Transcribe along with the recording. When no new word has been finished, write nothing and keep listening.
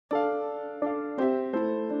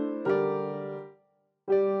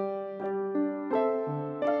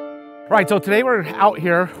All right, so today we're out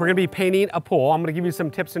here, we're gonna be painting a pool. I'm gonna give you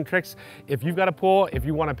some tips and tricks. If you've got a pool, if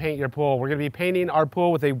you wanna paint your pool, we're gonna be painting our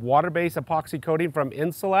pool with a water-based epoxy coating from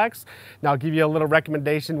Insulex. Now I'll give you a little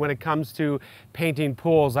recommendation when it comes to painting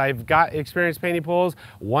pools. I've got experience painting pools.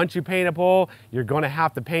 Once you paint a pool, you're gonna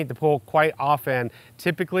have to paint the pool quite often.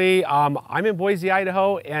 Typically, I'm in Boise,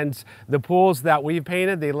 Idaho, and the pools that we've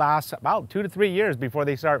painted, they last about 2 to 3 years before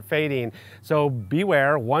they start fading. So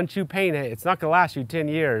beware, once you paint it, it's not gonna last you 10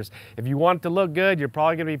 years. If you want it to look good, you're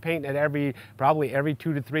probably gonna be painting it probably every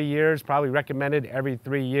 2 to 3 years, probably recommended every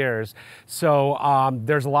 3 years. So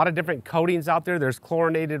there's a lot of different coatings out there. There's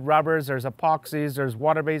chlorinated rubbers, there's epoxies, there's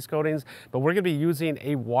water-based coatings, but we're gonna be using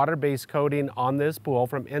a water-based coating on this pool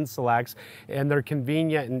from Insulex, and they're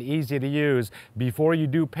convenient and easy to use. Before you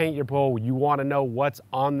do paint your pool, you wanna know what's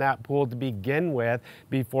on that pool to begin with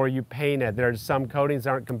before you paint it. There's some coatings that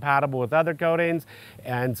aren't compatible with other coatings,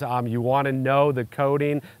 and you wanna know the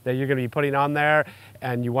coating that you're gonna be putting on there,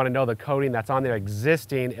 and you want to know the coating that's on there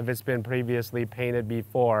existing if it's been previously painted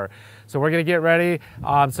before. So we're going to get ready.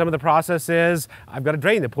 Some of the process is I've got to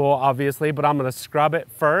drain the pool obviously, but I'm going to scrub it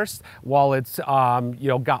first while it's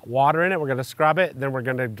got water in it. We're going to scrub it, then we're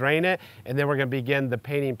going to drain it, and then we're going to begin the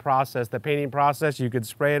painting process. The painting process, you could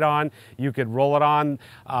spray it on, you could roll it on,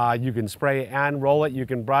 you can spray and roll it, you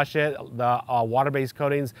can brush it. The water-based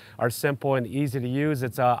coatings are simple and easy to use.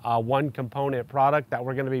 It's a one component product that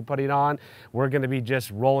we're going to be putting on. We're going to be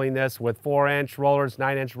just rolling this with 4-inch rollers,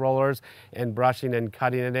 9-inch rollers, and brushing and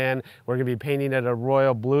cutting it in. We're going to be painting it a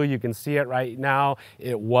royal blue. You can see it right now.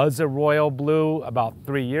 It was a royal blue about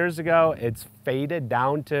 3 years ago. It's faded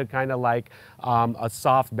down to kind of like a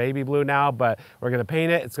soft baby blue now, but we're going to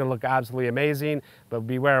paint it. It's going to look absolutely amazing, but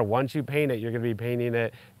beware, once you paint it, you're going to be painting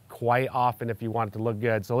it quite often if you want it to look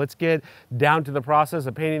good. So let's get down to the process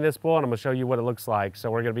of painting this pool, and I'm going to show you what it looks like.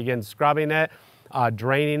 So we're going to begin scrubbing it,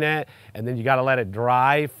 draining it, and then you got to let it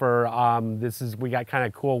dry for we got kind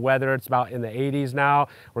of cool weather. It's about in the 80s now.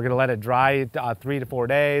 We're going to let it dry 3 to 4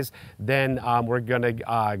 days. Then we're going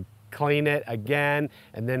to clean it again,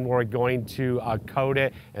 and then we're going to coat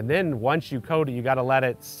it. And then once you coat it, you got to let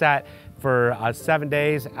it set for 7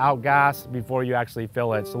 days, outgas, before you actually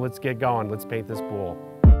fill it. So let's get going. Let's paint this pool.